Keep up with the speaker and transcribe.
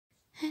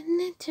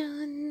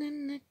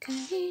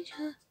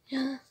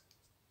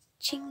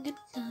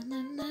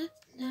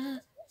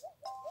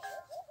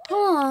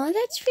Oh,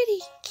 that's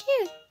really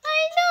cute.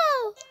 I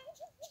know.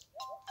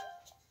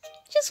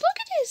 Just look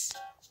at this.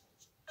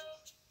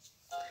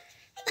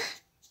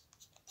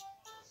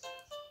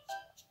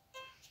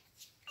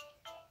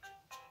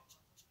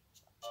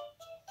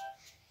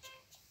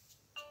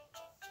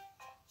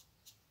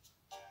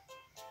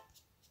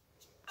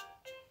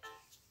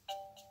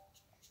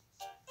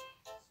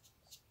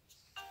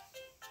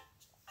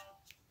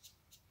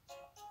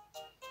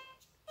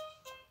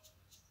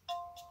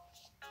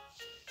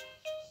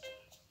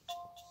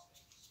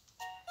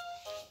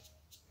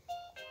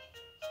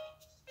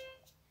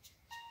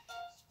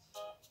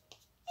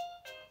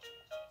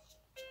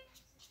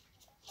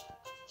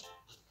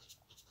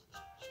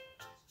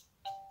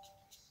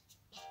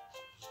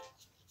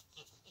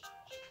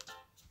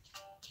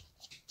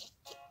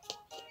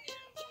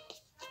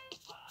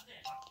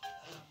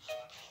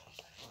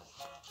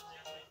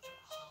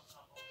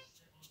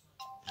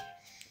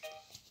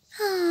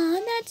 Ah,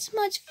 that's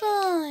much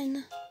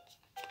fun.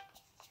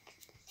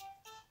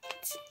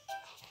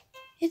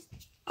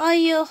 Are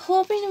you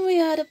hoping we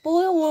had a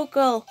boy or a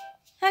girl?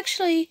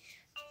 Actually,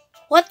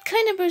 what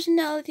kind of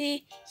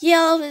personality?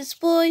 Yellow is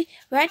boy,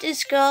 red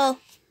is girl.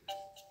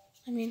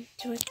 I mean,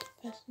 do it the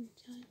best in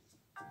time.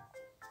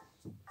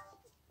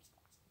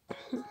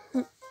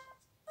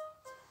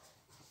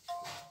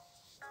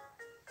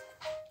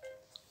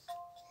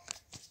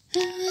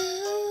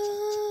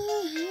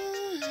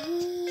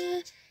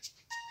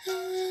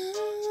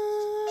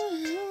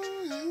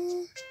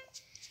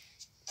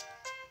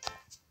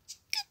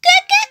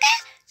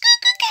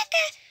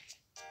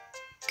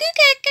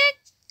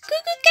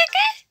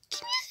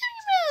 Give me some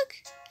milk.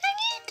 I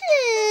need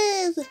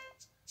this.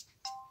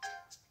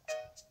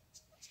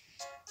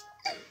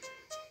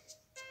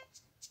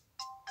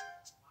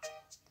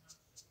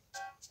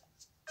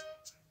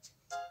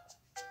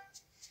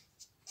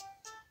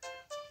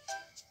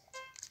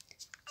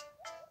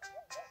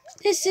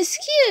 This is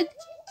cute.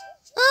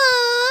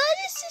 Oh,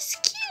 this is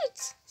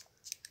cute.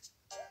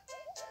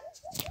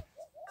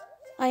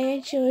 I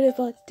ain't sure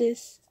about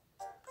this.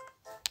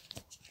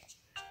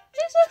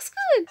 This looks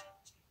good.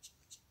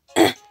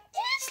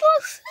 This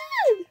looks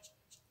good.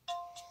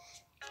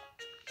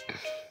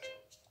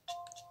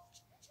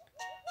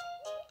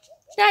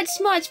 That's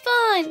much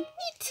fun.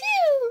 Me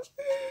too.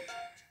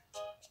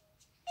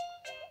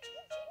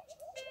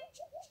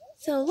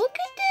 So look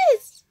at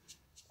this.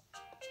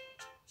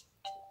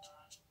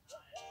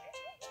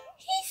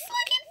 He's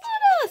looking for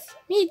us.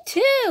 Me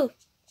too.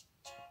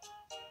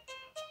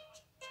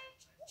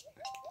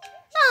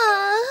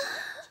 Ah,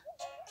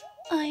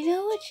 I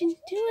know what you're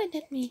doing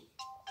at me.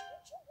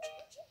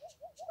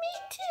 Me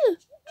too.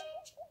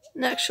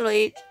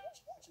 Actually,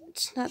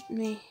 it's not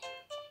me.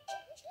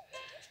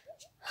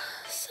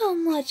 So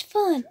much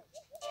fun.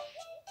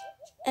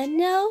 And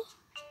now,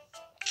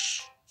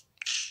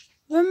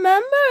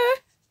 remember,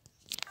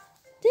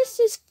 this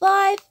is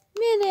 5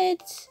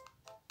 minutes.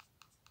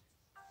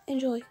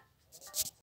 Enjoy.